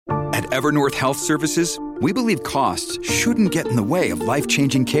Evernorth Health Services, we believe costs shouldn't get in the way of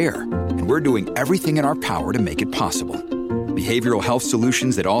life-changing care, and we're doing everything in our power to make it possible. Behavioral health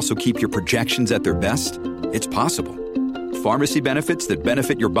solutions that also keep your projections at their best? It's possible. Pharmacy benefits that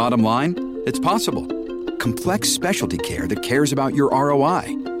benefit your bottom line? It's possible. Complex specialty care that cares about your ROI?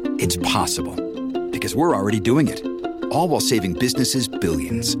 It's possible. Because we're already doing it. All while saving businesses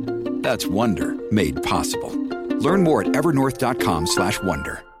billions. That's Wonder made possible. Learn more at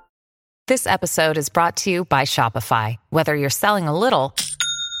evernorth.com/wonder. This episode is brought to you by Shopify. Whether you're selling a little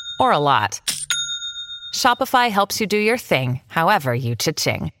or a lot, Shopify helps you do your thing, however you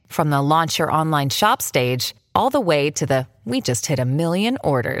cha-ching. From the launch your online shop stage, all the way to the we just hit 1 million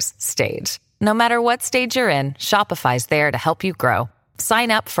orders stage. No matter what stage you're in, Shopify's there to help you grow.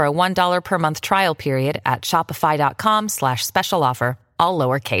 Sign up for a $1 per month trial period at shopify.com/special offer, all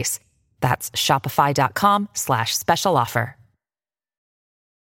lowercase. That's shopify.com/special offer.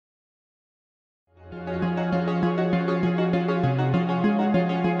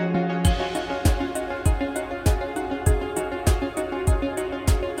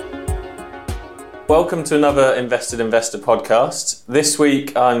 Welcome to another Invested Investor podcast. This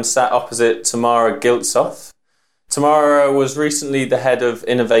week I'm sat opposite Tamara Giltsoff. Tamara was recently the head of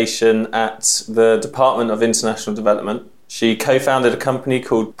innovation at the Department of International Development. She co-founded a company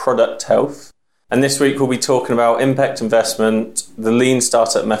called Product Health. And this week we'll be talking about impact investment, the lean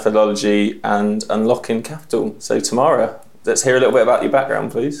startup methodology, and unlocking capital. So Tamara, let's hear a little bit about your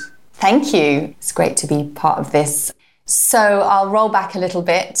background, please. Thank you. It's great to be part of this. So I'll roll back a little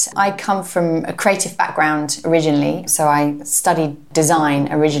bit. I come from a creative background originally. So I studied design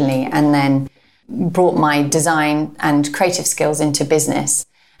originally and then brought my design and creative skills into business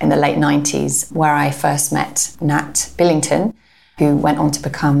in the late 90s, where I first met Nat Billington, who went on to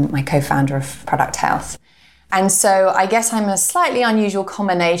become my co-founder of Product Health. And so I guess I'm a slightly unusual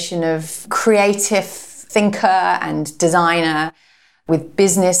combination of creative thinker and designer with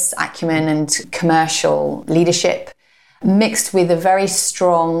business acumen and commercial leadership, mixed with a very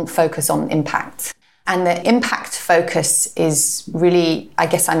strong focus on impact. And the impact focus is really, I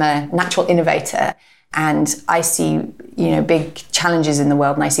guess I'm a natural innovator and I see, big challenges in the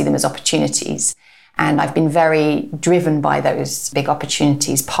world and I see them as opportunities. And I've been very driven by those big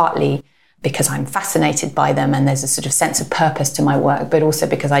opportunities, partly because I'm fascinated by them and there's a sort of sense of purpose to my work, but also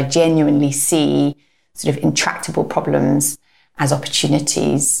because I genuinely see sort of intractable problems as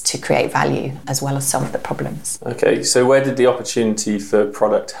opportunities to create value as well as solve the problems. Okay, so where did the opportunity for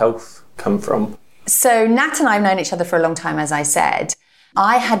Product Health come from? So Nat and I have known each other for a long time, as I said.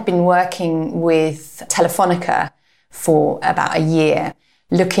 I had been working with Telefonica for about a year,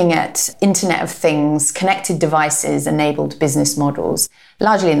 looking at Internet of Things, connected devices, enabled business models,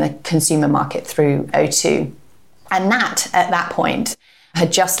 largely in the consumer market through O2. And Nat, at that point,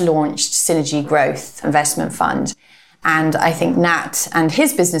 had just launched Synergy Growth Investment Fund. And I think Nat and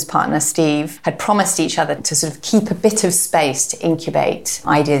his business partner, Steve, had promised each other to sort of keep a bit of space to incubate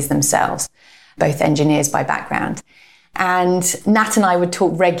ideas themselves, both engineers by background. And Nat and I would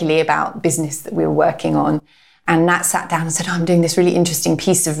talk regularly about business that we were working on. And Nat sat down and said, I'm doing this really interesting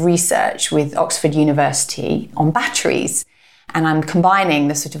piece of research with Oxford University on batteries. And I'm combining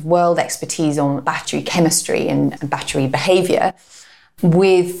the sort of world expertise on battery chemistry and battery behavior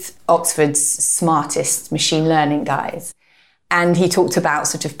with Oxford's smartest machine learning guys. And he talked about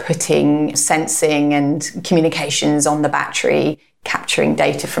sort of putting sensing and communications on the battery, capturing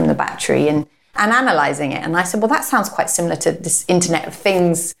data from the battery and analysing it. And I said, well, that sounds quite similar to this Internet of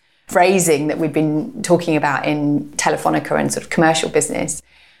Things phrasing that we've been talking about in Telefonica and sort of commercial business.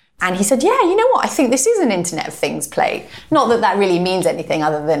 And he said, yeah, you know what? I think this is an Internet of Things play. Not that that really means anything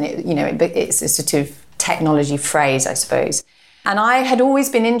other than, it's a sort of technology phrase, I suppose. And I had always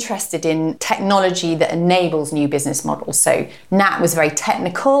been interested in technology that enables new business models. So Nat was very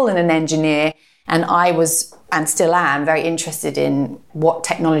technical and an engineer, and I was, and still am, very interested in what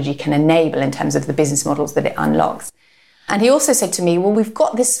technology can enable in terms of the business models that it unlocks. And he also said to me, well, we've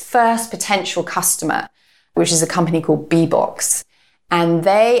got this first potential customer, which is a company called Bbox. And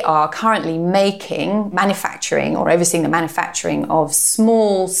they are currently manufacturing or overseeing the manufacturing of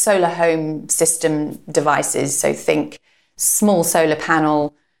small solar home system devices. So think small solar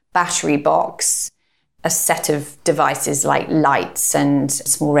panel, battery box, a set of devices like lights and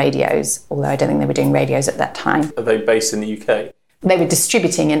small radios, although I don't think they were doing radios at that time. Are they based in the UK? They were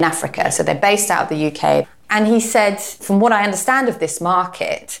distributing in Africa, so they're based out of the UK. And he said, from what I understand of this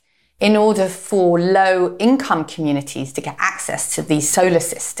market, in order for low-income communities to get access to these solar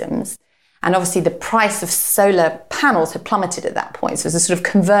systems, and obviously the price of solar panels had plummeted at that point, so there's a sort of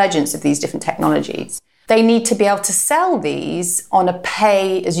convergence of these different technologies, they need to be able to sell these on a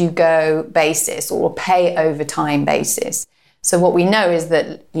pay-as-you-go basis or a pay-over-time basis. So what we know is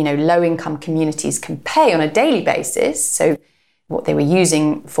that, low-income communities can pay on a daily basis. So what they were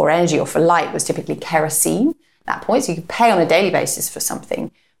using for energy or for light was typically kerosene at that point. So you could pay on a daily basis for something.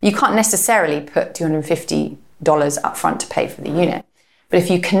 You can't necessarily put $250 up front to pay for the unit. But if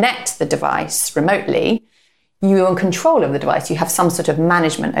you connect the device remotely, you're in control of the device. You have some sort of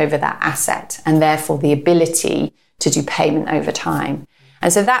management over that asset and therefore the ability to do payment over time.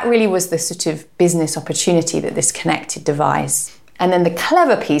 And so that really was the sort of business opportunity that this connected device. And then the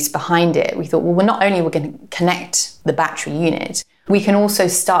clever piece behind it, we thought, well, we're not only going to connect the battery unit, we can also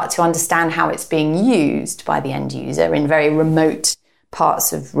start to understand how it's being used by the end user in very remote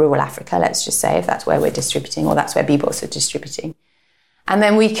parts of rural Africa, let's just say, if that's where we're distributing or that's where BBOS are distributing. And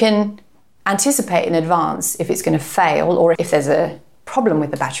then we can anticipate in advance if it's going to fail or if there's a problem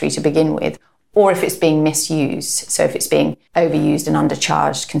with the battery to begin with, or if it's being misused. So if it's being overused and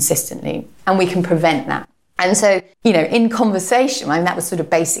undercharged consistently, and we can prevent that. And so, in conversation, that was sort of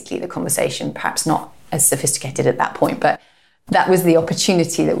basically the conversation, perhaps not as sophisticated at that point, but that was the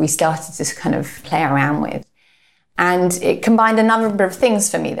opportunity that we started to kind of play around with. And it combined a number of things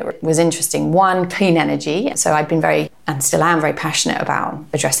for me that was interesting. One, clean energy. So I've been and still am very passionate about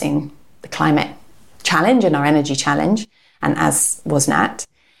addressing the climate challenge and our energy challenge, and as was Nat.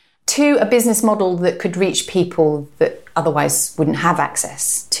 Two, a business model that could reach people that otherwise wouldn't have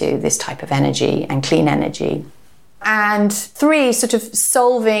access to this type of energy and clean energy. And three, sort of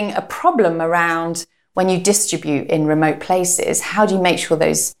solving a problem around when you distribute in remote places, how do you make sure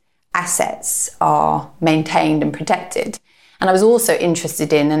those assets are maintained and protected? And I was also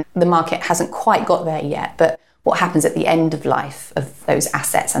interested in, and the market hasn't quite got there yet, but what happens at the end of life of those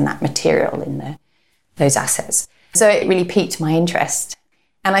assets and that material in those assets. So it really piqued my interest.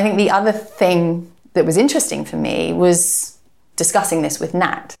 And I think the other thing that was interesting for me was discussing this with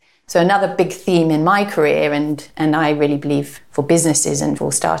Nat. So another big theme in my career, and I really believe for businesses and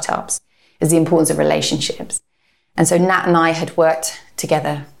for startups, is the importance of relationships. And so Nat and I had worked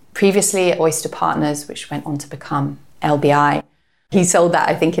together previously at Oyster Partners, which went on to become LBI. He sold that,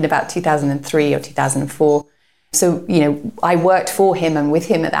 I think, in about 2003 or 2004. So, I worked for him and with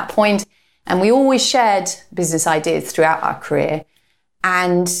him at that point, and we always shared business ideas throughout our career.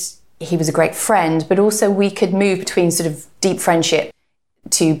 And he was a great friend, but also we could move between sort of deep friendship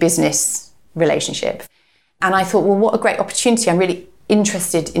to business relationship. And I thought, well, what a great opportunity. I'm really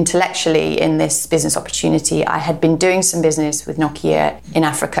interested intellectually in this business opportunity. I had been doing some business with Nokia in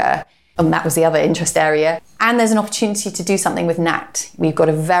Africa, and that was the other interest area. And there's an opportunity to do something with Nat. We've got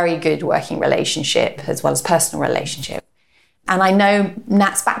a very good working relationship as well as personal relationship. And I know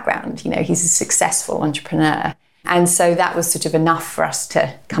Nat's background, he's a successful entrepreneur. And so that was sort of enough for us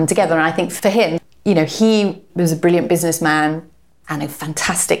to come together. And I think for him, he was a brilliant businessman and a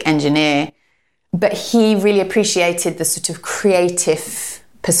fantastic engineer, but he really appreciated the sort of creative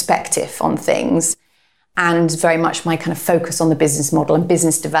perspective on things and very much my kind of focus on the business model and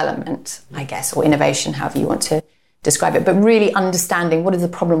business development, I guess, or innovation, however you want to describe it, but really understanding what is the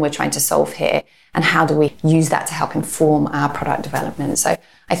problem we're trying to solve here and how do we use that to help inform our product development. So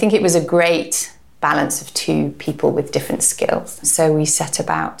I think it was a great balance of two people with different skills. So we set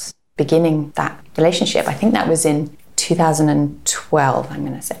about beginning that relationship. I think that was in 2012, I'm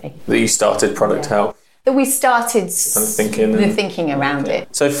going to say. That you started Product Health? That we started the thinking around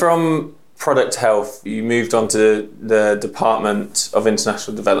it. So from Product Health, you moved on to the Department of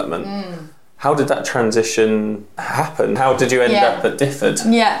International Development. How did that transition happen? How did you end up at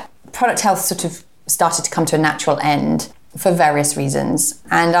DFID? Yeah, Product Health sort of started to come to a natural end for various reasons.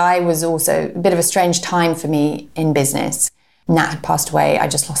 And I was also a bit of a strange time for me in business. Nat had passed away. I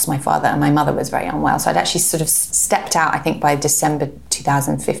just lost my father and my mother was very unwell. So I'd actually sort of stepped out, I think by December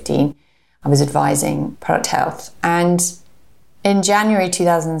 2015, I was advising Product Health. And in January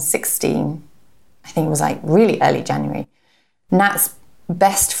 2016, I think it was like really early January, Nat's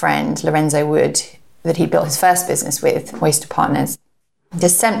best friend, Lorenzo Wood, that he built his first business with, Oyster Partners,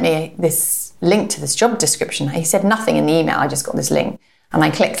 just sent me this link to this job description. He said nothing in the email. I just got this link and I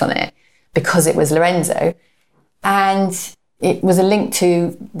clicked on it because it was Lorenzo. And it was a link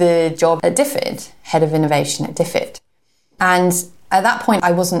to the job at DFID, Head of Innovation at DFID. And at that point,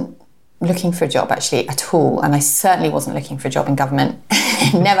 I wasn't looking for a job actually at all. And I certainly wasn't looking for a job in government.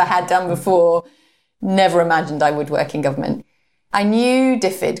 Never had done before. Never imagined I would work in government. I knew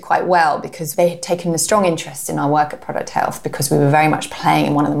DFID quite well because they had taken a strong interest in our work at Product Health because we were very much playing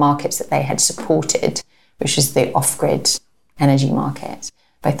in one of the markets that they had supported, which is the off-grid energy market,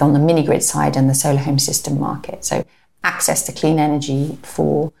 both on the mini-grid side and the solar home system market. So access to clean energy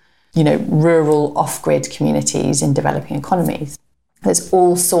for rural off-grid communities in developing economies. There's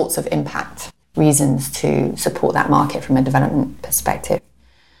all sorts of impact reasons to support that market from a development perspective.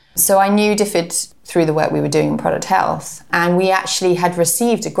 So I knew DFID through the work we were doing in product health, and we actually had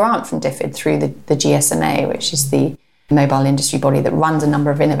received a grant from DFID through the GSMA, which is the mobile industry body that runs a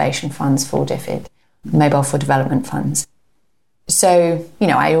number of innovation funds for DFID, mobile for development funds. So,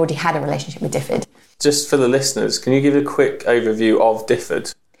 I already had a relationship with DFID. Just for the listeners, can you give a quick overview of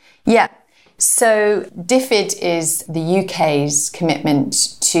DFID? Yeah. So DFID is the UK's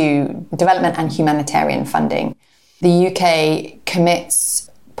commitment to development and humanitarian funding. The UK commits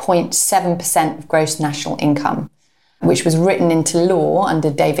 0.7% of gross national income, which was written into law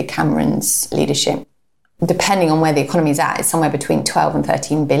under David Cameron's leadership. Depending on where the economy is at, it's somewhere between 12 and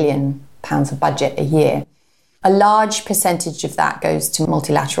 13 billion pounds of budget a year. A large percentage of that goes to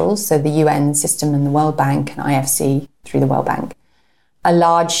multilaterals, so the UN system and the World Bank and IFC through the World Bank. A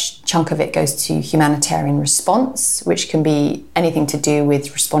large chunk of it goes to humanitarian response, which can be anything to do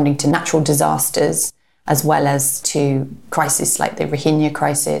with responding to natural disasters, as well as to crises like the Rohingya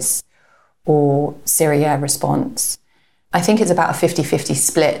crisis or Syria response. I think it's about a 50-50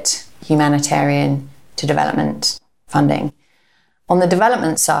 split, humanitarian to development funding. On the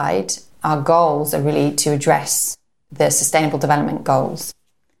development side, our goals are really to address the Sustainable Development Goals,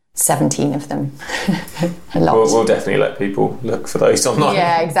 17 of them. A lot. We'll definitely let people look for those online.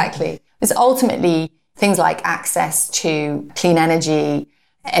 Yeah, exactly. It's ultimately things like access to clean energy,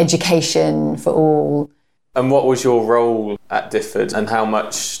 education for all. And what was your role at DFID and how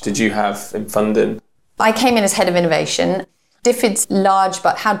much did you have in funding? I came in as head of innovation. DFID's large,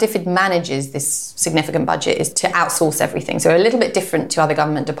 but how DFID manages this significant budget is to outsource everything. So we're a little bit different to other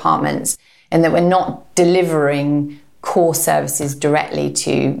government departments in that we're not delivering core services directly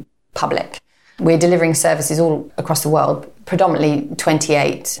to public. We're delivering services all across the world, predominantly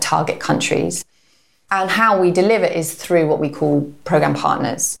 28 target countries. And how we deliver is through what we call program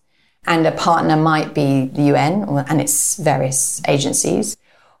partners. And a partner might be the UN and its various agencies,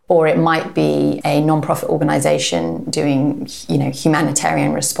 or it might be a non-profit organisation doing,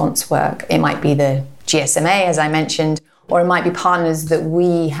 humanitarian response work. It might be the GSMA, as I mentioned, or it might be partners that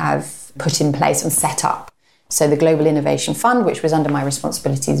we have put in place and set up. So the Global Innovation Fund, which was under my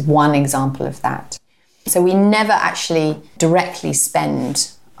responsibility, is one example of that. So we never actually directly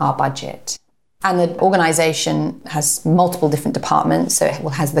spend our budget. And the organisation has multiple different departments. So it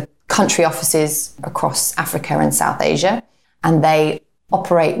has the country offices across Africa and South Asia, and they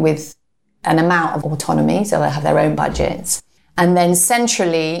operate with an amount of autonomy, so they have their own budgets. And then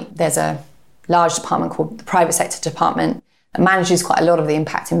centrally, there's a large department called the Private Sector Department that manages quite a lot of the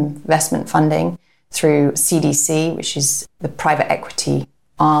impact investment funding through CDC, which is the private equity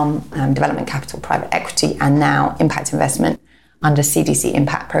arm, development capital, private equity, and now impact investment under CDC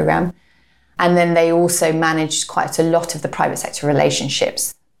Impact Programme. And then they also manage quite a lot of the private sector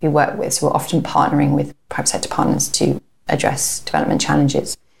relationships we work with. So we're often partnering with private sector partners to address development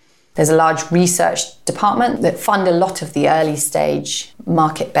challenges. There's a large research department that fund a lot of the early stage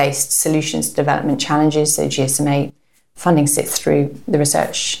market-based solutions to development challenges. So GSMA funding sits through the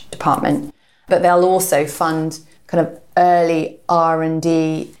research department. But they'll also fund kind of early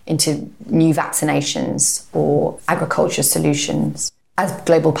R&D into new vaccinations or agriculture solutions as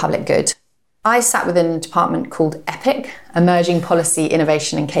global public good. I sat within a department called EPIC, Emerging Policy,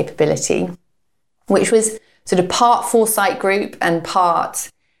 Innovation and Capability, which was sort of part foresight group and part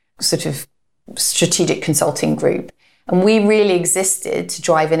sort of strategic consulting group. And we really existed to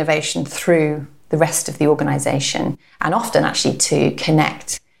drive innovation through the rest of the organisation and often actually to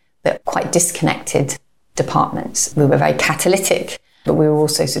connect the quite disconnected departments. We were very catalytic, but we were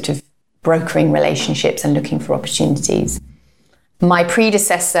also sort of brokering relationships and looking for opportunities. My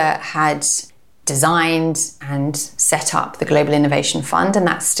predecessor had designed and set up the Global Innovation Fund, and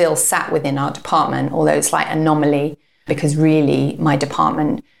that still sat within our department, although it's like an anomaly because really my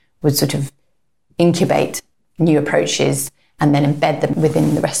department would sort of incubate new approaches and then embed them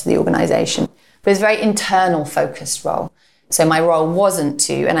within the rest of the organisation. But it's a very internal focused role. So my role wasn't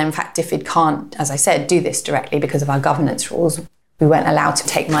to, and in fact DFID can't, as I said, do this directly because of our governance rules. We weren't allowed to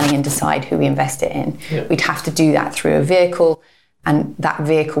take money and decide who we invest it in. Yeah. We'd have to do that through a vehicle, and that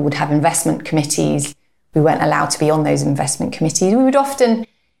vehicle would have investment committees. We weren't allowed to be on those investment committees. We would often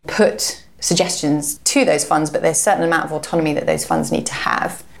put suggestions to those funds, but there's a certain amount of autonomy that those funds need to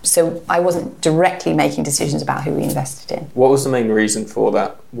have. So I wasn't directly making decisions about who we invested in. What was the main reason for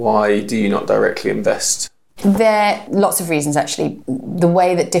that? Why do you not directly invest? There are lots of reasons, actually. The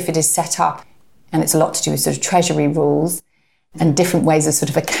way that DFID is set up, and it's a lot to do with sort of treasury rules and different ways of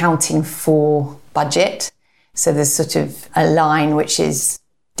sort of accounting for budget. So there's sort of a line which is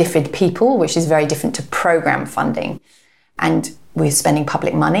DFID people, which is very different to program funding. And we're spending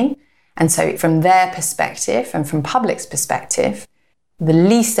public money. And so from their perspective and from public's perspective, the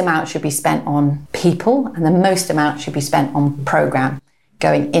least amount should be spent on people and the most amount should be spent on program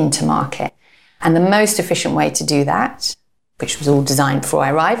going into market. And the most efficient way to do that, which was all designed before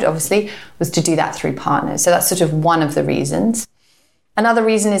I arrived, obviously, was to do that through partners. So that's sort of one of the reasons. Another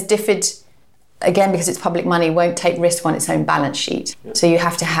reason is DFID, again, because it's public money, won't take risk on its own balance sheet. Yeah. So you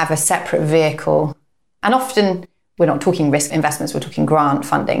have to have a separate vehicle. And often we're not talking risk investments, we're talking grant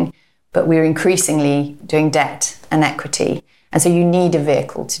funding, but we're increasingly doing debt and equity. And so you need a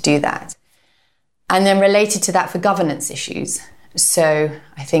vehicle to do that. And then related to that for governance issues. So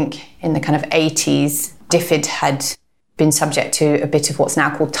I think in the kind of 80s, DFID had been subject to a bit of what's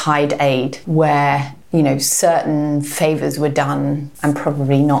now called tied aid, where, certain favours were done and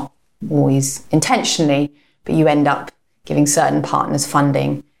probably not always intentionally, but you end up giving certain partners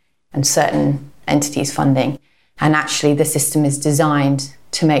funding and certain entities funding. And actually the system is designed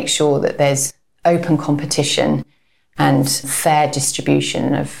to make sure that there's open competition and fair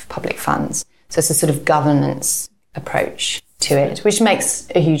distribution of public funds. So it's a sort of governance approach to it, which makes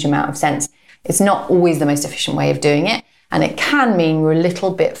a huge amount of sense. It's not always the most efficient way of doing it, and it can mean we're a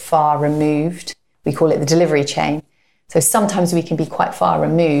little bit far removed. We call it the delivery chain. So sometimes we can be quite far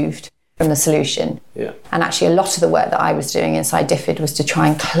removed from the solution. Yeah. And actually a lot of the work that I was doing inside DFID was to try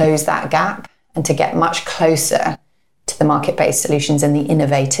and close that gap and to get much closer to the market-based solutions and the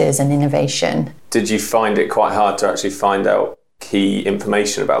innovators and innovation. Did you find it quite hard to actually find out key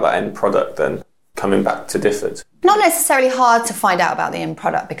information about that end product then, coming back to DFID? Not necessarily hard to find out about the end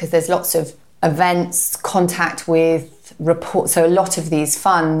product because there's lots of events, contact with, reports. So a lot of these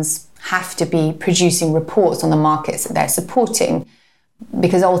funds have to be producing reports on the markets that they're supporting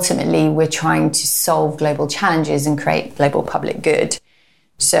because ultimately we're trying to solve global challenges and create global public good.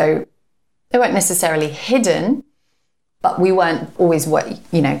 So they weren't necessarily hidden, but we weren't always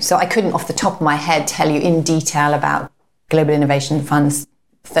so I couldn't off the top of my head tell you in detail about Global Innovation Fund's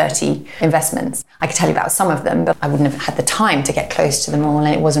 30 investments. I could tell you about some of them, but I wouldn't have had the time to get close to them all,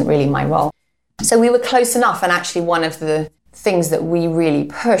 and it wasn't really my role. So we were close enough, and actually one of the things that we really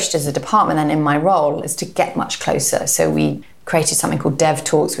pushed as a department and in my role is to get much closer. So we created something called Dev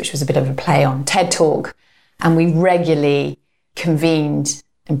Talks, which was a bit of a play on TED Talk, and we regularly convened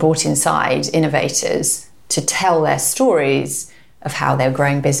and brought inside innovators to tell their stories of how they're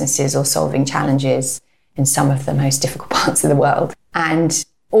growing businesses or solving challenges in some of the most difficult parts of the world. And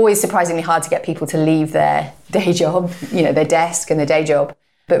always surprisingly hard to get people to leave their day job, their desk and their day job,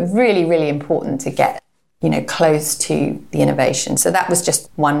 but really, really important to get, close to the innovation. So that was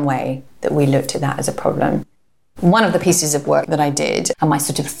just one way that we looked at that as a problem. One of the pieces of work that I did, and my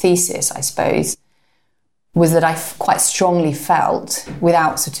sort of thesis, I suppose, was that I quite strongly felt,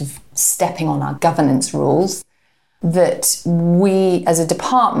 without sort of stepping on our governance rules, that we as a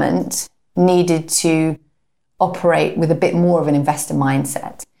department needed to operate with a bit more of an investor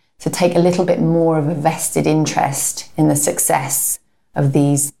mindset, to take a little bit more of a vested interest in the success of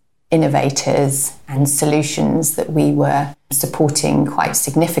these innovators and solutions that we were supporting quite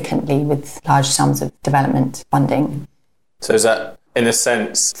significantly with large sums of development funding. So is that, in a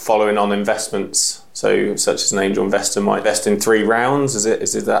sense, following on investments? So such as an angel investor might invest in 3 rounds? Is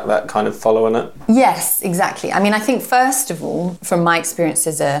it that kind of following it? Yes, exactly. I mean, I think first of all, from my experience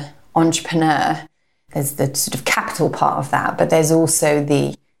as an entrepreneur, there's the sort of capital part of that, but there's also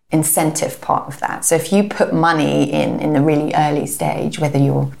the incentive part of that. So if you put money in the really early stage, whether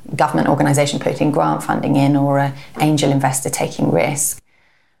you're a government organisation putting grant funding in or an angel investor taking risk,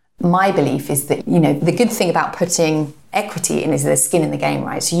 my belief is that, the good thing about putting equity in is there's skin in the game,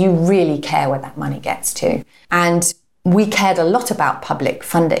 right? So you really care where that money gets to. And we cared a lot about public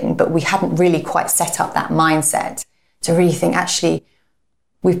funding, but we hadn't really quite set up that mindset to really think, actually,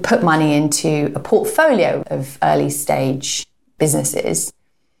 we've put money into a portfolio of early stage businesses.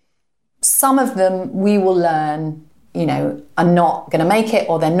 Some of them we will learn, are not going to make it,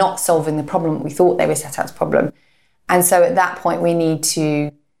 or they're not solving the problem we thought they were set out to problem. And so at that point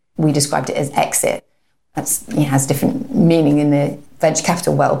we described it as exit. That's, has different meaning in the venture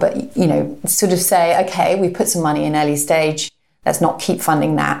capital world, but, sort of say, okay, we put some money in early stage, let's not keep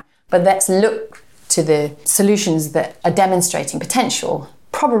funding that, but let's look to the solutions that are demonstrating potential,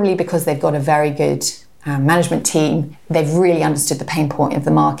 probably because they've got a very good management team, they've really understood the pain point of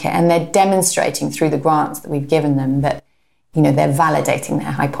the market, and they're demonstrating through the grants that we've given them that, they're validating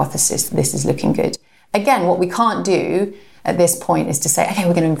their hypothesis that this is looking good. Again, what we can't do at this point is to say, okay,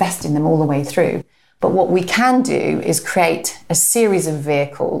 we're going to invest in them all the way through. But what we can do is create a series of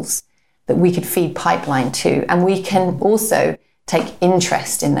vehicles that we could feed pipeline to, and we can also take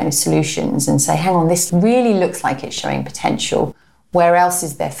interest in those solutions and say, hang on, this really looks like it's showing potential. Where else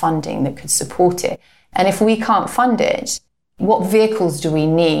is there funding that could support it? And if we can't fund it, what vehicles do we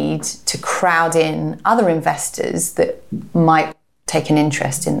need to crowd in other investors that might take an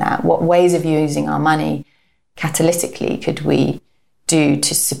interest in that? What ways of using our money catalytically could we do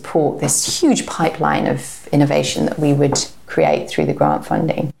to support this huge pipeline of innovation that we would create through the grant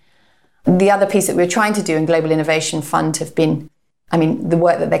funding? The other piece that we're trying to do in Global Innovation Fund have been, the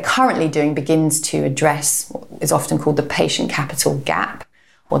work that they're currently doing begins to address what is often called the patient capital gap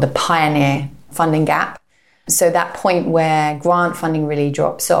or the pioneer funding gap. So that point where grant funding really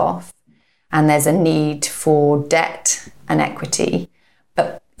drops off and there's a need for debt and equity,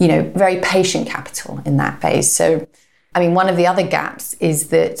 but, very patient capital in that phase. So, one of the other gaps is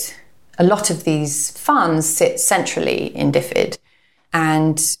that a lot of these funds sit centrally in DFID,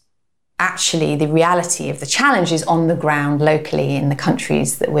 and actually the reality of the challenge is on the ground locally in the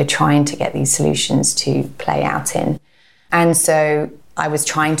countries that we're trying to get these solutions to play out in. And so I was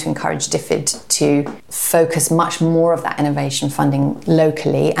trying to encourage DFID to focus much more of that innovation funding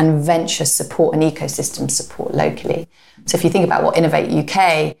locally and venture support and ecosystem support locally. So if you think about what Innovate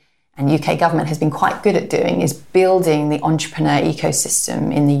UK and UK government has been quite good at doing is building the entrepreneur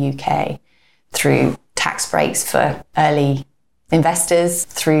ecosystem in the UK through tax breaks for early investors,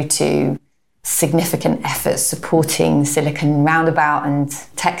 through to significant efforts supporting Silicon Roundabout and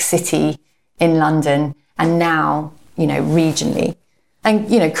Tech City in London, and now, regionally. And,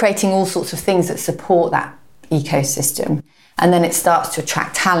 creating all sorts of things that support that ecosystem. And then it starts to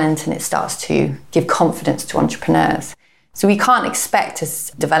attract talent and it starts to give confidence to entrepreneurs. So we can't expect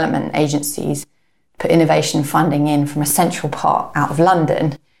as development agencies put innovation funding in from a central part out of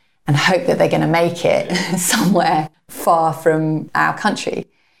London and hope that they're going to make it somewhere far from our country.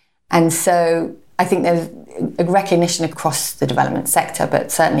 And so I think there's a recognition across the development sector,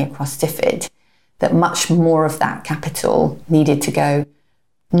 but certainly across DFID, that much more of that capital needed to go,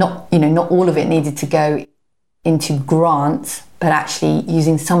 not all of it needed to go into grants, but actually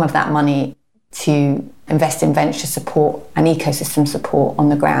using some of that money to invest in venture support and ecosystem support on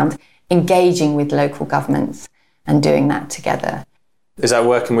the ground, engaging with local governments and doing that together. Is that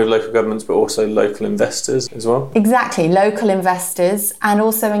working with local governments, but also local investors as well? Exactly, local investors, and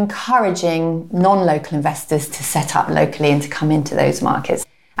also encouraging non-local investors to set up locally and to come into those markets.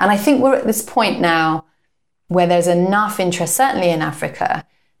 And I think we're at this point now where there's enough interest, certainly in Africa,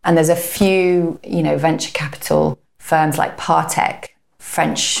 and there's a few, venture capital firms like Partech,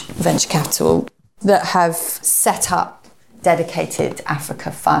 French venture capital, that have set up dedicated Africa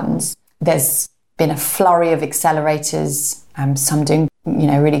funds. There's been a flurry of accelerators, some doing,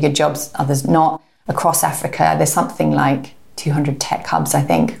 really good jobs, others not, across Africa. There's something like 200 tech hubs, I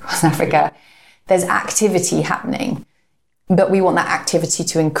think, across Africa. There's activity happening, but we want that activity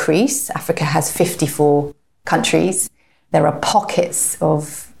to increase. Africa has 54 countries. There are pockets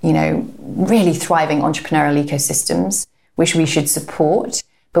of, really thriving entrepreneurial ecosystems, which we should support,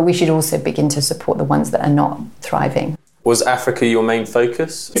 but we should also begin to support the ones that are not thriving. Was Africa your main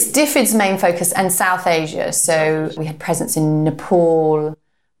focus? It's DFID's main focus, and South Asia. So we had presence in Nepal,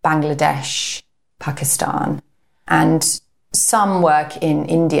 Bangladesh, Pakistan, and some work in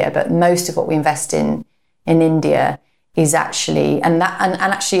India, but most of what we invest in India is actually, and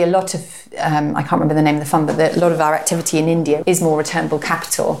actually a lot of, I can't remember the name of the fund, but a lot of our activity in India is more returnable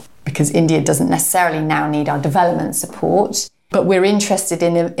capital, because India doesn't necessarily now need our development support. But we're interested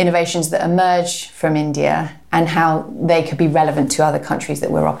in innovations that emerge from India and how they could be relevant to other countries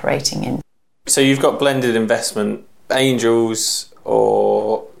that we're operating in. So you've got blended investment, angels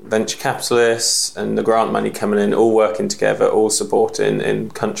or venture capitalists and the grant money coming in, all working together, all supporting in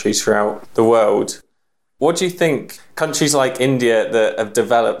countries throughout the world. What do you think countries like India that have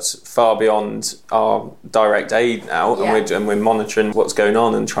developed far beyond our direct aid now, and we're monitoring what's going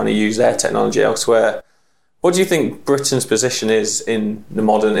on and trying to use their technology elsewhere, what do you think Britain's position is in the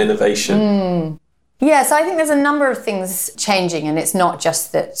modern innovation? Yeah, so I think there's a number of things changing, and it's not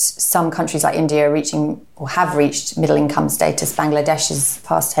just that some countries like India are reaching or have reached middle income status. Bangladesh is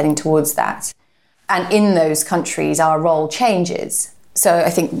fast heading towards that. And in those countries, our role changes. So I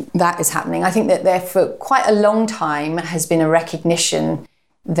think that is happening. I think that there for quite a long time has been a recognition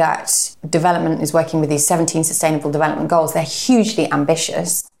that development is working with these 17 Sustainable Development Goals. They're hugely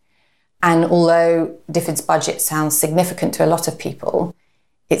ambitious. And although DFID's budget sounds significant to a lot of people,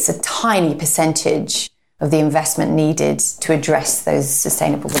 it's a tiny percentage of the investment needed to address those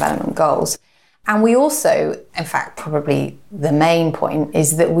Sustainable Development Goals. And we also, in fact, probably the main point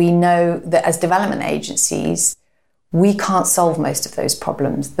is that we know that as development agencies, we can't solve most of those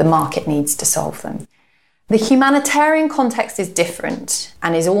problems. The market needs to solve them. The humanitarian context is different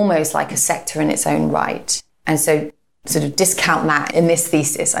and is almost like a sector in its own right. And so sort of discount that in this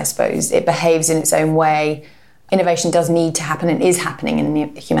thesis, I suppose. It behaves in its own way. Innovation does need to happen and is happening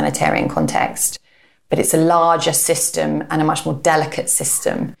in the humanitarian context, but it's a larger system and a much more delicate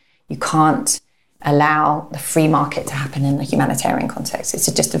system. You can't allow the free market to happen in the humanitarian context. It's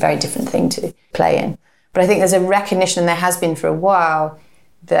just a very different thing to play in. But I think there's a recognition, and there has been for a while,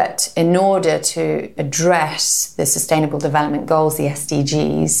 that in order to address the Sustainable Development Goals, the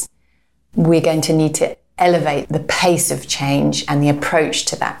SDGs, we're going to need to elevate the pace of change and the approach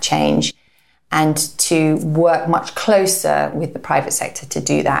to that change, and to work much closer with the private sector to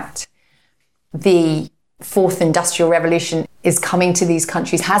do that. The fourth industrial revolution is coming to these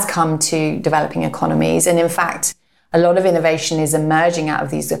countries, has come to developing economies. And in fact, a lot of innovation is emerging out of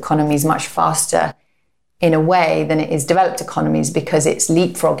these economies much faster in a way than it is developed economies, because it's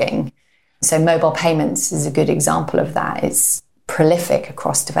leapfrogging. So mobile payments is a good example of that. It's prolific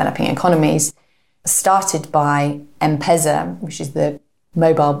across developing economies. Started by M-Pesa, which is the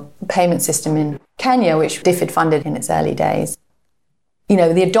mobile payment system in Kenya, which DFID funded in its early days. You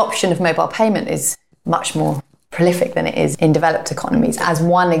know, the adoption of mobile payment is much more prolific than it is in developed economies, as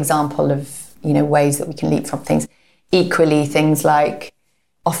one example of, you know, ways that we can leapfrog things. Equally, things like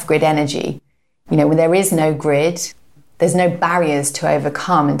off-grid energy. You know, when there is no grid, there's no barriers to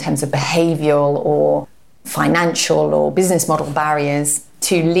overcome in terms of behavioural or financial or business model barriers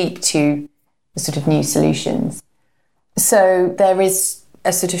to leap to sort of new solutions. So there is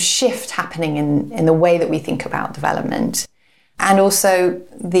a sort of shift happening in the way that we think about development, and also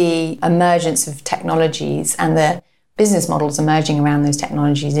the emergence of technologies and the business models emerging around those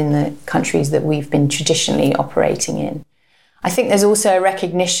technologies in the countries that we've been traditionally operating in. I think there's also a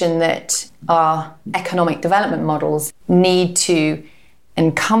recognition that our economic development models need to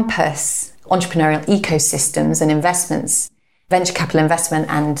encompass entrepreneurial ecosystems and investments, venture capital investment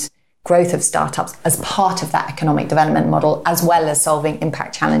and growth of startups as part of that economic development model, as well as solving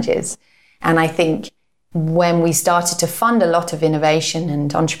impact challenges. And I think when we started to fund a lot of innovation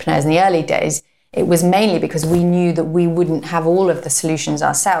and entrepreneurs in the early days, it was mainly because we knew that we wouldn't have all of the solutions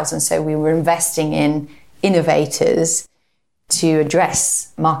ourselves. And so we were investing in innovators to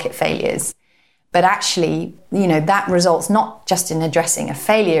address market failures. But actually, you know, that results not just in addressing a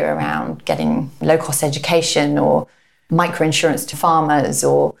failure around getting low-cost education or microinsurance to farmers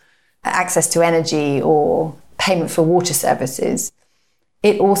or access to energy or payment for water services.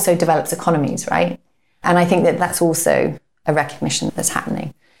 It also develops economies, right? And I think that that's also a recognition that's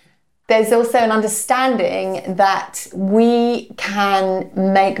happening. There's also an understanding that we can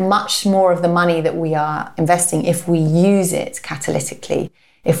make much more of the money that we are investing if we use it catalytically,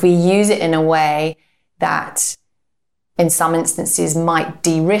 if we use it in a way that in some instances might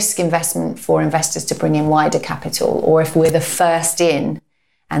de-risk investment for investors to bring in wider capital, or if we're the first in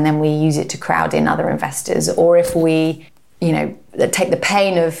and then we use it to crowd in other investors, or if we, you know, take the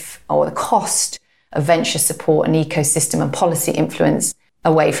pain of or the cost of venture support and ecosystem and policy influence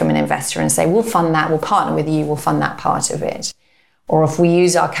away from an investor and say, we'll fund that, we'll partner with you, we'll fund that part of it. Or if we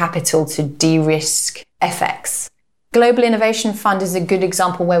use our capital to de-risk FX. Global Innovation Fund is a good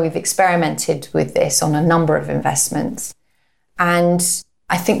example where we've experimented with this on a number of investments. And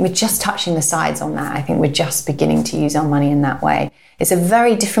I think we're just touching the sides on that. I think we're just beginning to use our money in that way. It's a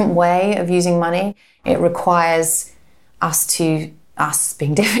very different way of using money. It requires us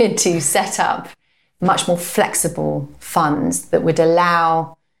being different, to set up much more flexible funds that would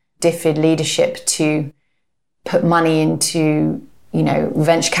allow DFID leadership to put money into, you know,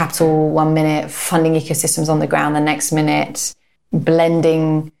 venture capital 1 minute, funding ecosystems on the ground the next minute,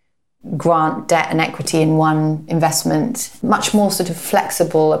 blending grant, debt and equity in one investment, much more sort of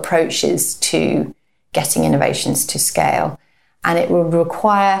flexible approaches to getting innovations to scale. And it will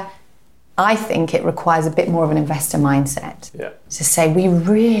require, I think it requires a bit more of an investor mindset. Yeah. To say we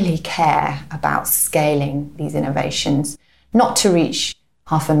really care about scaling these innovations, not to reach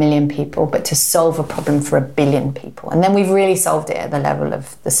 500,000 people, but to solve a problem for 1 billion people. And then we've really solved it at the level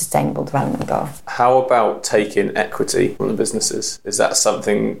of the Sustainable Development Goal. How about taking equity from the businesses? Is that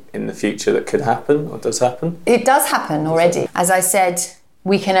something in the future that could happen or does happen? It does happen already. As I said,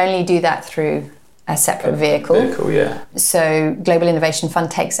 we can only do that through a separate vehicle. Yeah. So Global Innovation Fund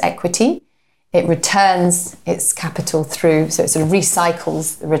takes equity. It returns its capital through, so it sort of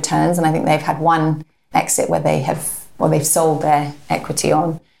recycles the returns. And I think they've had one exit where they've sold their equity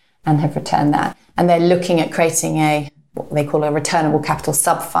on and have returned that. And they're looking at creating what they call a returnable capital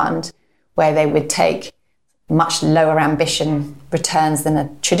sub-fund, where they would take much lower ambition returns than a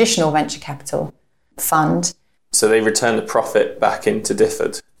traditional venture capital fund. So they return the profit back into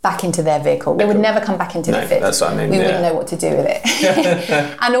DFID? back into their vehicle. They would never come back into the fit. That's what I mean. We wouldn't know what to do with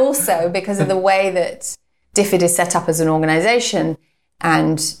it. And also because of the way that DFID is set up as an organisation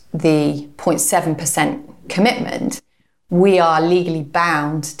and the 0.7% commitment, we are legally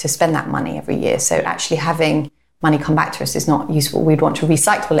bound to spend that money every year. So actually having money come back to us is not useful. We'd want to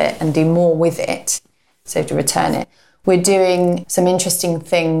recycle it and do more with it, so to return it. We're doing some interesting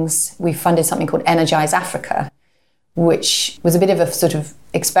things. We funded something called Energize Africa, which was a bit of a sort of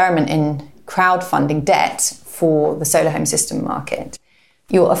experiment in crowdfunding debt for the solar home system market.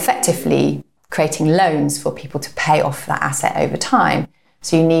 You're effectively creating loans for people to pay off that asset over time.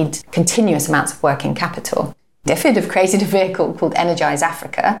 So you need continuous amounts of working capital. DFID have created a vehicle called Energize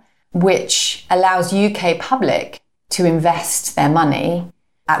Africa, which allows UK public to invest their money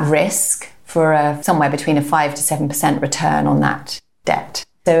at risk for somewhere between a 5 to 7% return on that debt.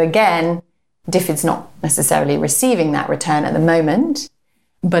 So again, DFID's not necessarily receiving that return at the moment,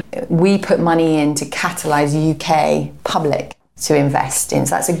 but we put money in to catalyse UK public to invest in.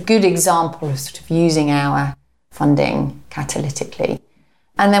 So that's a good example of sort of using our funding catalytically.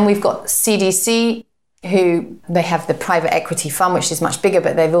 And then we've got CDC, who they have the private equity fund, which is much bigger,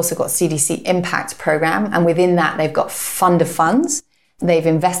 but they've also got CDC Impact Programme. And within that, they've got fund of funds. They've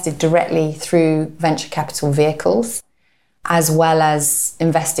invested directly through venture capital vehicles, as well as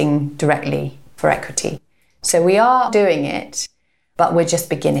investing directly for equity. So we are doing it, but we're just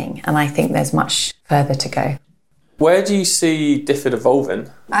beginning. And I think there's much further to go. Where do you see DFID evolving?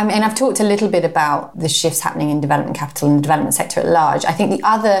 I mean, I've talked a little bit about the shifts happening in development capital and the development sector at large. I think the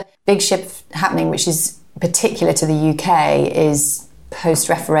other big shift happening, which is particular to the UK, is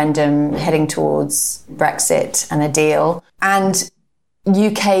post-referendum heading towards Brexit and a deal, and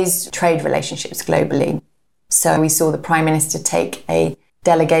UK's trade relationships globally. So we saw the Prime Minister take a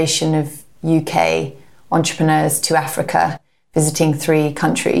delegation of UK entrepreneurs to Africa, visiting 3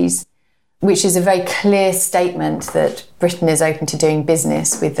 countries, which is a very clear statement that Britain is open to doing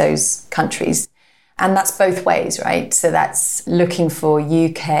business with those countries. And that's both ways, right? So that's looking for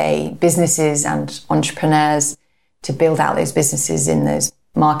UK businesses and entrepreneurs to build out those businesses in those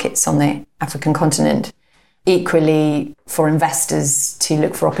markets on the African continent. Equally, for investors to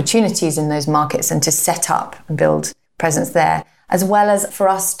look for opportunities in those markets and to set up and build presence there, as well as for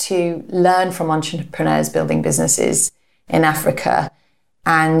us to learn from entrepreneurs building businesses in Africa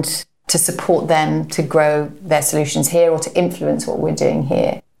and to support them to grow their solutions here or to influence what we're doing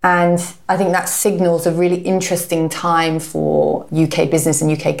here. And I think that signals a really interesting time for UK business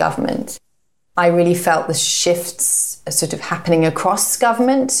and UK government. I really felt the shifts are sort of happening across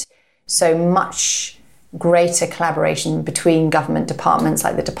government, so much greater collaboration between government departments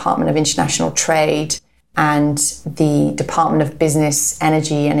like the Department of International Trade and the Department of Business,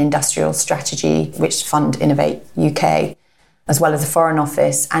 Energy and Industrial Strategy, which fund Innovate UK, as well as the Foreign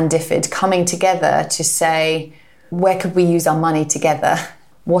Office and DFID, coming together to say, where could we use our money together?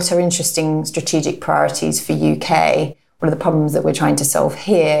 What are interesting strategic priorities for UK? What are the problems that we're trying to solve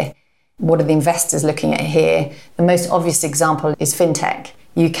here? What are the investors looking at here? The most obvious example is fintech.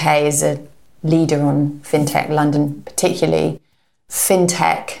 UK is a leader on fintech, London particularly.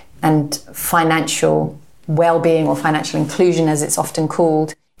 Fintech and financial well-being or financial inclusion, as it's often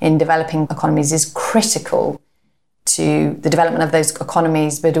called, in developing economies is critical to the development of those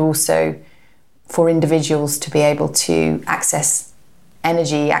economies, but also for individuals to be able to access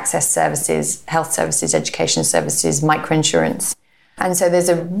energy, access services, health services, education services, microinsurance. And so there's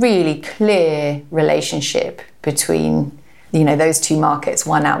a really clear relationship between, you know, those 2 markets,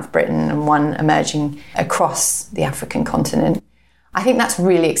 one out of Britain and one emerging across the African continent. I think that's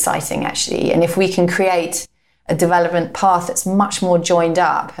really exciting, actually. And if we can create a development path that's much more joined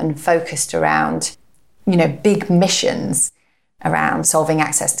up and focused around, you know, big missions around solving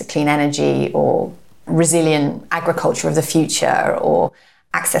access to clean energy or resilient agriculture of the future or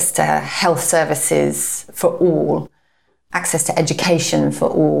access to health services for all, access to education for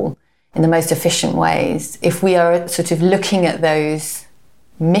all in the most efficient ways. If we are sort of looking at those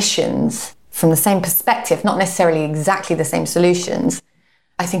missions from the same perspective, not necessarily exactly the same solutions,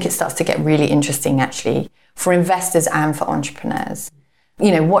 I think it starts to get really interesting, actually, for investors and for entrepreneurs.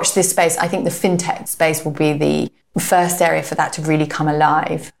 You know, watch this space. I think the fintech space will be the first area for that to really come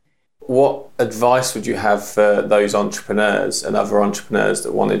alive. What advice would you have for those entrepreneurs and other entrepreneurs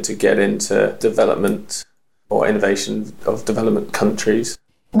that wanted to get into development or innovation of development countries?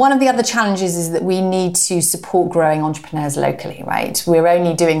 One of the other challenges is that we need to support growing entrepreneurs locally, right? We're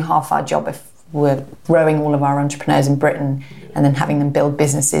only doing half our job if we're growing all of our entrepreneurs in Britain and then having them build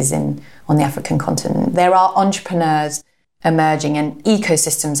businesses on the African continent. There are entrepreneurs emerging and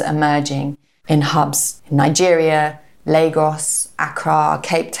ecosystems emerging in hubs in Nigeria, Lagos, Accra,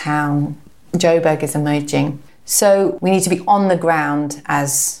 Cape Town, Joburg is emerging. So we need to be on the ground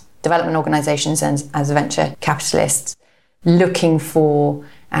as development organisations and as venture capitalists, looking for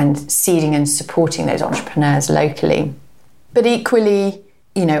and seeding and supporting those entrepreneurs locally. But equally,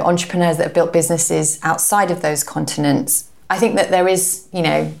 entrepreneurs that have built businesses outside of those continents, I think that there is,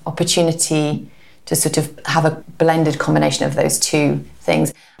 opportunity to sort of have a blended combination of those two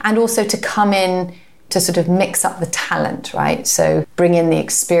things, and also to come in to sort of mix up the talent, right? So bring in the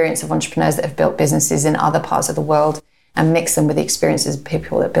experience of entrepreneurs that have built businesses in other parts of the world and mix them with the experiences of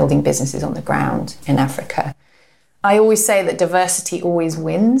people that are building businesses on the ground in Africa. I always say that diversity always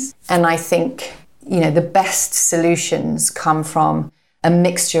wins. And I think, the best solutions come from a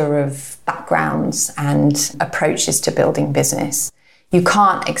mixture of backgrounds and approaches to building business. You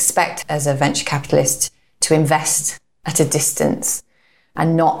can't expect as a venture capitalist to invest at a distance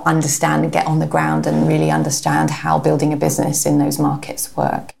and not understand and get on the ground and really understand how building a business in those markets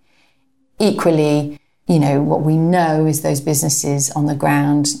work. Equally, what we know is those businesses on the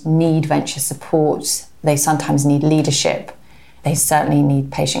ground need venture support. They sometimes need leadership. They certainly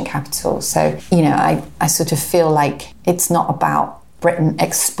need patient capital. So, I sort of feel like it's not about Britain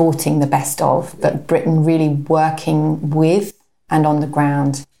exporting the best of, but Britain really working with and on the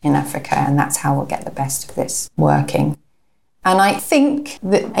ground in Africa. And that's how we'll get the best of this working. And I think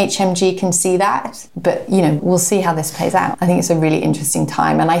that HMG can see that, but, we'll see how this plays out. I think it's a really interesting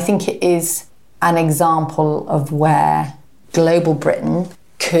time. And I think it is an example of where global Britain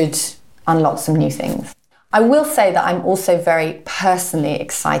could unlock some new things. I will say that I'm also very personally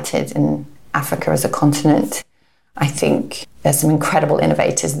excited in Africa as a continent. I think there's some incredible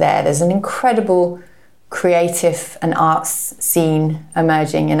innovators there. There's an incredible creative and arts scene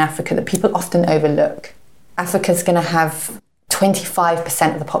emerging in Africa that people often overlook. Africa's going to have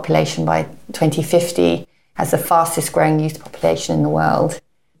 25% of the population by 2050, has the fastest growing youth population in the world,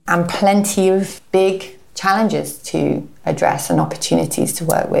 and plenty of big challenges to address and opportunities to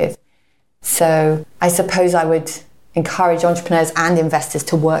work with. So I suppose I would encourage entrepreneurs and investors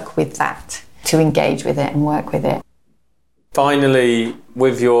to work with that, to engage with it and work with it. Finally,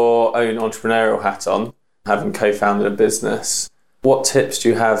 with your own entrepreneurial hat on, having co-founded a business, what tips do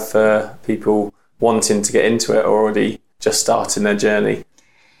you have for people wanting to get into it or already just starting their journey?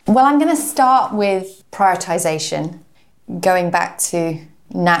 Well, I'm going to start with prioritisation, going back to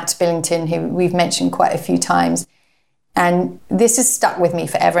Nat Billington, who we've mentioned quite a few times. And this has stuck with me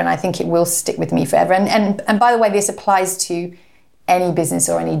forever, and I think it will stick with me forever. And by the way, this applies to any business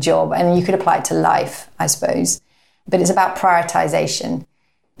or any job, and you could apply it to life, I suppose. But it's about prioritisation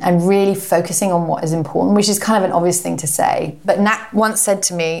and really focusing on what is important, which is kind of an obvious thing to say. But Nat once said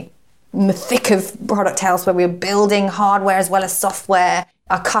to me, in the thick of Product House, where we were building hardware as well as software,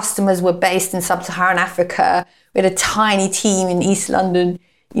 our customers were based in sub-Saharan Africa, we had a tiny team in East London.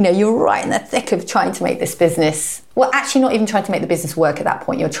 You're right in the thick of trying to make this business, well, actually not even trying to make the business work at that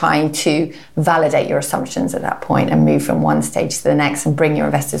point. You're trying to validate your assumptions at that point and move from one stage to the next and bring your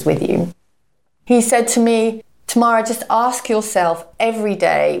investors with you. He said to me, Tamara, just ask yourself every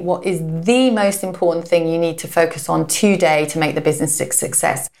day what is the most important thing you need to focus on today to make the business a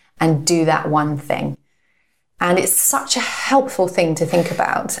success, and do that one thing. And it's such a helpful thing to think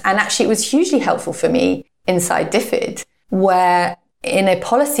about. And actually, it was hugely helpful for me inside DFID, where in a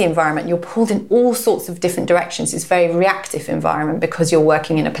policy environment, you're pulled in all sorts of different directions. It's a very reactive environment because you're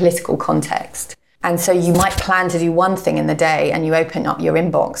working in a political context. And so you might plan to do one thing in the day and you open up your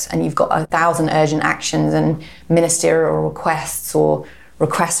inbox and you've got 1,000 urgent actions and ministerial requests or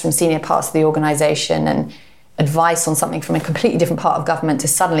requests from senior parts of the organisation and advice on something from a completely different part of government to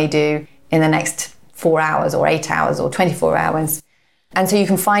suddenly do in the next 4 hours or 8 hours or 24 hours. And so you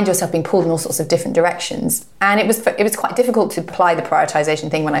can find yourself being pulled in all sorts of different directions. And it was quite difficult to apply the prioritisation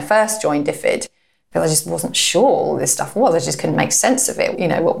thing when I first joined DFID, because I just wasn't sure all this stuff was. I just couldn't make sense of it,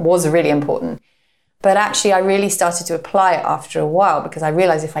 what was really important. But actually, I really started to apply it after a while, because I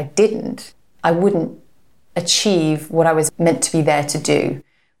realised if I didn't, I wouldn't achieve what I was meant to be there to do,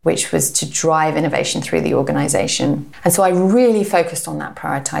 which was to drive innovation through the organisation. And so I really focused on that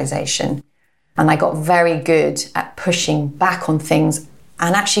prioritisation. And I got very good at pushing back on things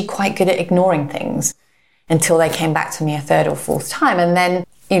and actually quite good at ignoring things until they came back to me a third or fourth time. And then,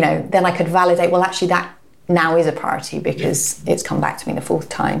 then I could validate, well, actually that now is a priority because it's come back to me the fourth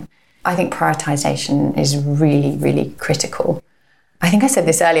time. I think prioritization is really, really critical. I think I said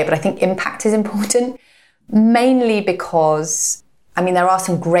this earlier, but I think impact is important, mainly because, there are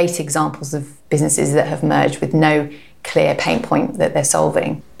some great examples of businesses that have merged with no clear pain point that they're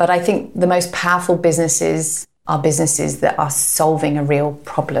solving. But I think the most powerful businesses are businesses that are solving a real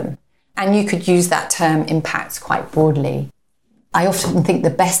problem. And you could use that term impact quite broadly. I often think the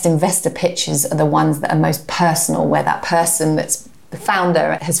best investor pitches are the ones that are most personal, where that person that's the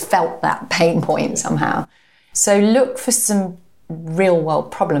founder has felt that pain point somehow. So look for some real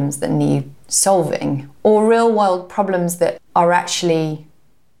world problems that need solving, or real world problems that are actually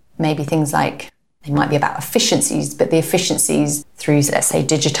maybe things like, they might be about efficiencies, but the efficiencies through, let's say,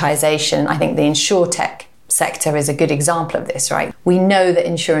 digitization. I think the insurtech sector is a good example of this, right? We know that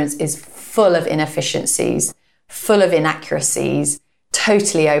insurance is full of inefficiencies, full of inaccuracies,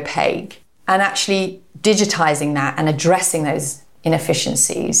 totally opaque. And actually digitizing that and addressing those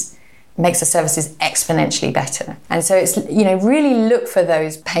inefficiencies makes the services exponentially better. And so it's, really look for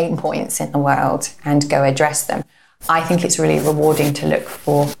those pain points in the world and go address them. I think it's really rewarding to look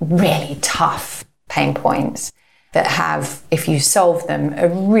for really tough pain points that have, if you solve them, a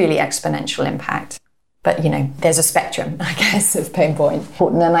really exponential impact. But, there's a spectrum, I guess, of pain point.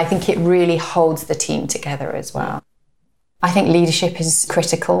 And I think it really holds the team together as well. I think leadership is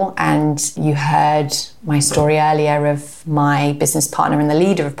critical. And you heard my story earlier of my business partner and the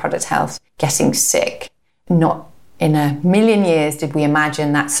leader of Product Health getting sick. Not in a million years did we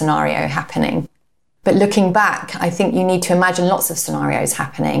imagine that scenario happening. But looking back, I think you need to imagine lots of scenarios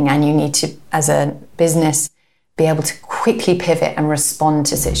happening, and you need to, as a business, be able to quickly pivot and respond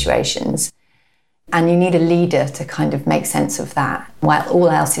to situations. And you need a leader to kind of make sense of that. While all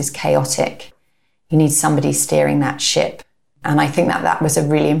else is chaotic, you need somebody steering that ship. And I think that was a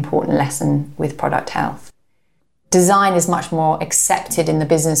really important lesson with Product Health. Design is much more accepted in the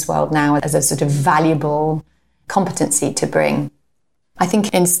business world now as a sort of valuable competency to bring. I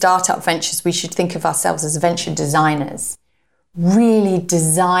think in startup ventures, we should think of ourselves as venture designers, really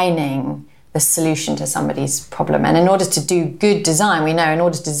designing the solution to somebody's problem. And in order to do good design, we know in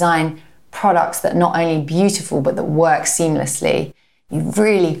order to design products that are not only beautiful, but that work seamlessly, you've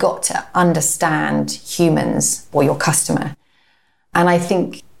really got to understand humans or your customer. And I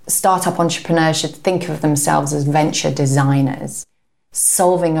think startup entrepreneurs should think of themselves as venture designers,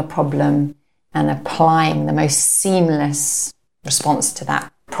 solving a problem and applying the most seamless response to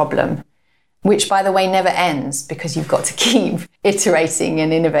that problem, which, by the way, never ends because you've got to keep iterating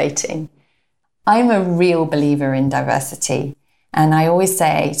and innovating. I'm a real believer in diversity. And I always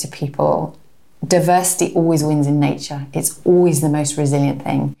say to people, diversity always wins in nature. It's always the most resilient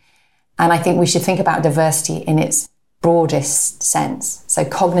thing. And I think we should think about diversity in its broadest sense. So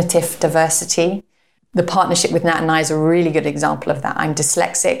cognitive diversity. The partnership with Nat and I is a really good example of that. I'm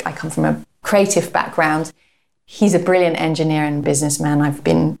dyslexic. I come from a creative background. He's a brilliant engineer and businessman. I've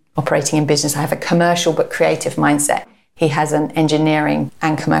been operating in business. I have a commercial but creative mindset. He has an engineering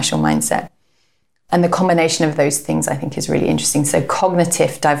and commercial mindset. And the combination of those things, I think, is really interesting. So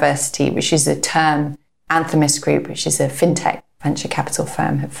cognitive diversity, which is a term Anthemis Group, which is a fintech venture capital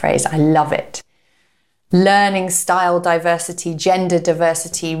firm, have phrased. I love it. Learning style diversity, gender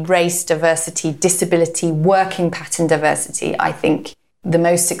diversity, race diversity, disability, working pattern diversity. I think the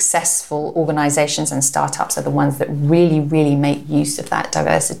most successful organizations and startups are the ones that really, really make use of that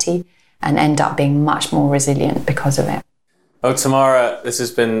diversity and end up being much more resilient because of it. Oh, Tamara, this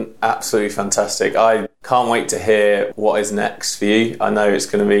has been absolutely fantastic. I can't wait to hear what is next for you. I know it's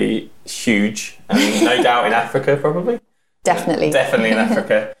going to be huge, and no doubt in Africa, probably. Definitely. Definitely in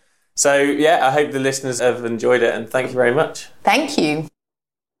Africa. So, yeah, I hope the listeners have enjoyed it, and thank you very much. Thank you.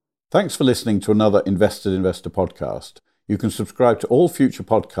 Thanks for listening to another Invested Investor podcast. You can subscribe to all future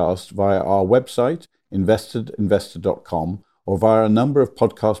podcasts via our website, investedinvestor.com, or via a number of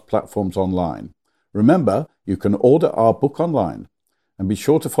podcast platforms online. Remember, you can order our book online. And be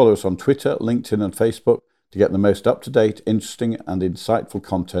sure to follow us on Twitter, LinkedIn and Facebook to get the most up-to-date, interesting and insightful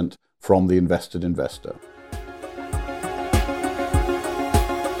content from the Invested Investor.